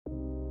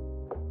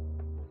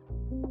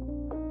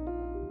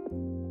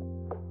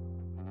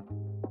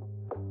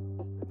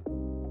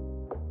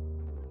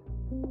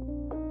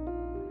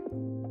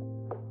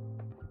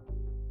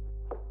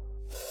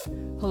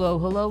Hello,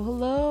 hello,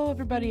 hello,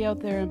 everybody out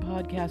there in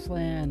podcast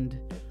land.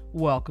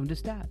 Welcome to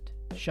STAT,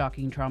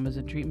 Shocking Traumas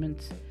and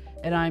Treatments.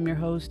 And I'm your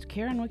host,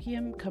 Karen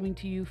Wickham, coming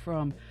to you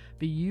from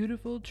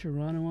beautiful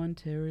Toronto,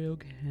 Ontario,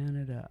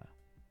 Canada.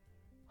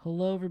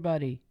 Hello,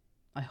 everybody.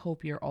 I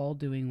hope you're all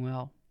doing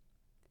well.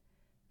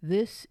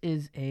 This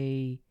is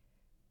a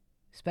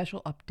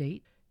special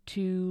update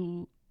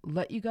to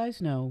let you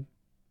guys know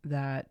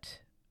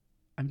that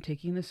I'm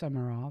taking the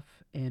summer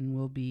off and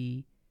will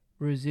be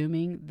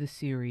resuming the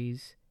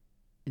series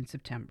in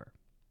September.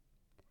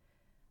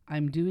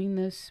 I'm doing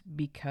this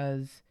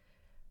because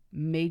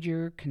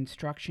major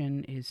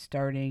construction is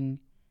starting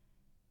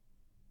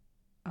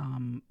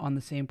on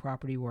the same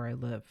property where I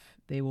live.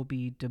 They will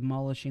be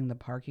demolishing the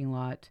parking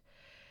lot,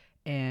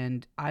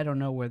 and I don't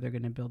know where they're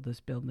going to build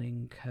this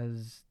building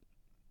because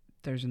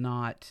there's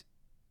not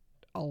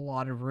a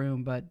lot of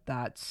room, but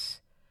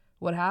that's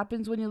what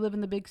happens when you live in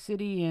the big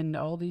city and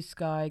all these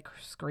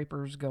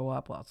skyscrapers go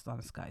up. Well, it's not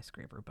a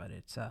skyscraper, but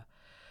it's a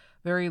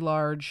very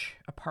large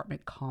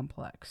apartment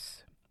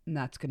complex. And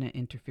that's going to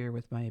interfere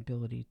with my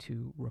ability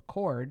to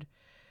record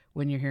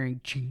when you're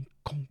hearing ching,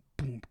 kong,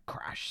 boom,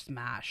 crash,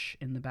 smash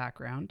in the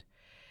background.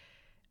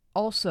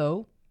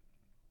 Also,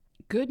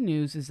 good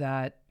news is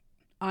that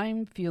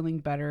I'm feeling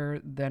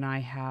better than I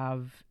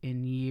have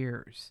in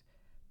years,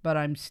 but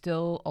I'm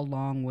still a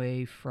long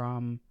way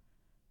from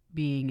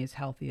being as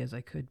healthy as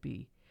I could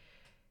be.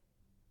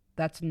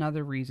 That's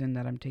another reason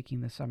that I'm taking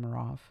the summer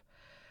off,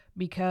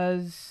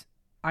 because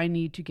I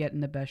need to get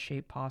in the best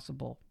shape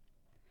possible.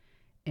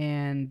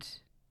 And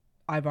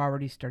I've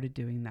already started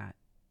doing that.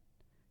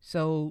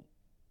 So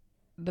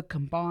the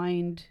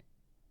combined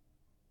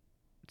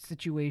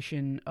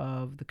situation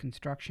of the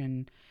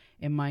construction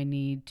and my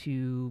need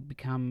to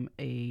become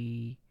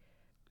a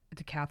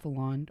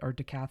decathlon or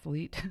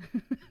decathlete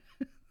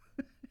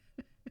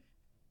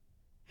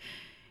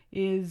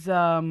is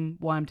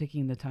why I'm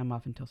taking the time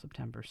off until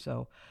September.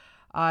 So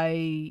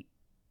I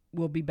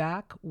will be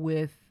back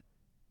with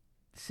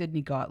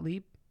Sydney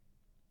Gottlieb,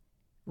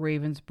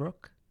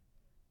 Ravensbrook,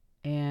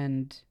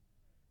 and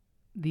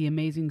the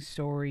amazing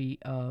story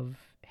of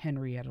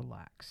Henrietta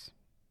Lacks.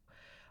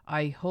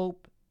 I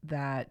hope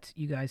that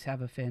you guys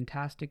have a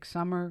fantastic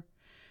summer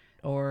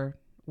or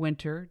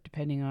winter,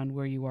 depending on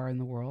where you are in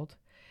the world,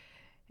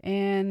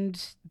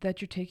 and that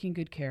you're taking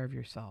good care of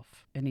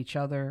yourself and each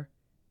other,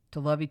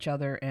 to love each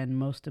other, and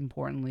most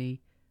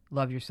importantly,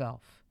 love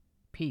yourself.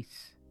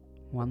 Peace.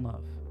 One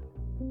love.